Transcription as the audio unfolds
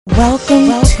Welcome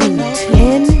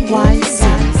to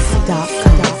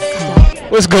NYC.com.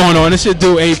 What's going on? It's your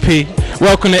dude AP.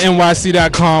 Welcome to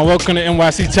NYC.com. Welcome to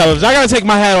NYC Television. I gotta take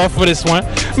my hat off for this one.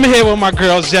 I'm here with my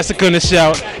girls, Jessica and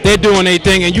Nachelle. They're doing their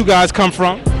thing, and you guys come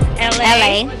from?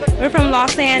 LA. We're from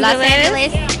Los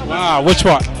Angeles. Wow, which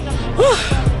part?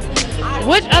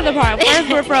 Which other part? First,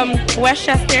 we're from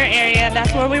Westchester area.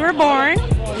 That's where we were born.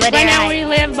 Right now, we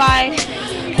live by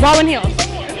Baldwin Hills,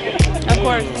 of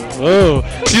course. Oh,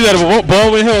 she's at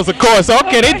Baldwin Hills, of course.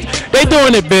 Okay, they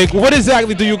doing it big. What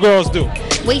exactly do you girls do?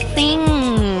 We sing.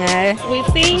 We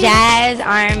sing. Jazz,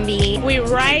 R&B. We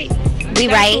write. We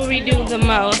That's write. what we do the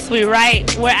most. We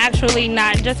write. We're actually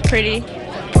not just pretty.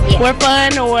 Yeah. We're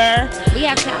fun. We're We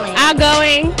have talent.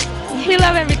 outgoing. We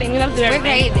love everything. We love to do We're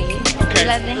everything. crazy. We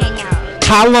love to hang out.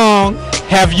 How long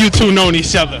have you two known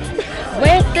each other?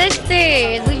 We're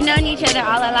sisters. We've known each other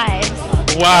all our lives.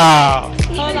 Wow.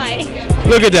 Whole life.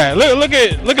 Look at that. Look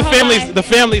at families. life. The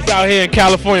families out here in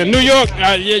California, New York.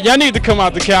 Y'all need to come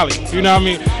out to Cali. You know what I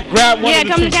mean? Grab one Yeah, of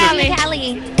the come two to Cali.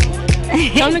 Cali.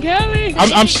 Come to Cali.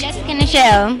 I'm Jessica and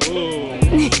Nachelle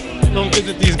Come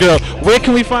visit these girls. Where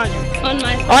can we find you? On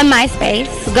my on MySpace.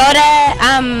 Go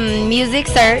to music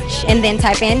search and then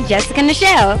type in Jessica and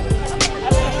Nachelle.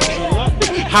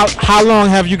 How long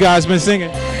have you guys been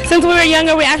singing? Since we were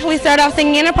younger, we actually started off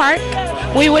singing in a park.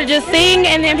 We would just sing,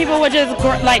 and then people would just,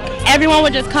 everyone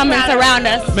would just come and surround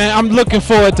us. Man, I'm looking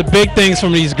forward to big things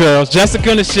from these girls.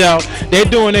 Jessica and Nachelle, they're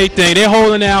doing their thing. They're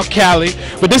holding down Cali.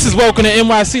 But this is welcome to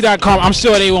NYC.com. I'm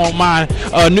sure they won't mind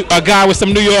a guy with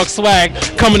some New York swag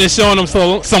coming and showing them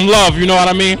some love, you know what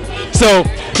I mean? So,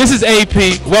 this is AP.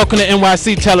 Welcome to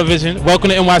NYC Television. Welcome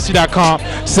to NYC.com.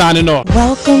 Signing off.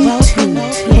 Welcome to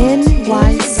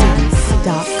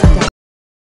NYC.com.